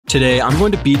Today, I'm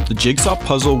going to beat the Jigsaw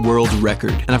puzzle world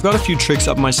record, and I've got a few tricks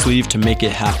up my sleeve to make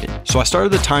it happen. So I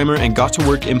started the timer and got to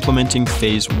work implementing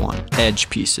phase 1, edge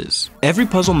pieces. Every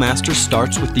puzzle master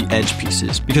starts with the edge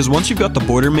pieces, because once you've got the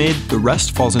border made, the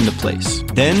rest falls into place.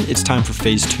 Then it's time for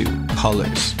phase 2,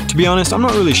 colors. To be honest, I'm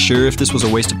not really sure if this was a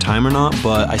waste of time or not,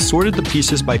 but I sorted the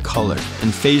pieces by color,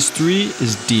 and phase 3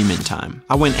 is demon time.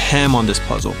 I went ham on this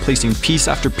puzzle, placing piece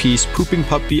after piece, pooping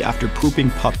puppy after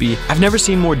pooping puppy. I've never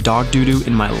seen more dog doo-doo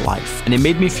in my life, and it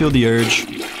made me feel the urge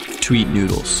to eat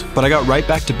noodles. But I got right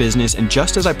back to business, and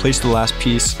just as I placed the last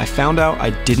piece, I found out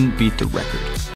I didn't beat the record.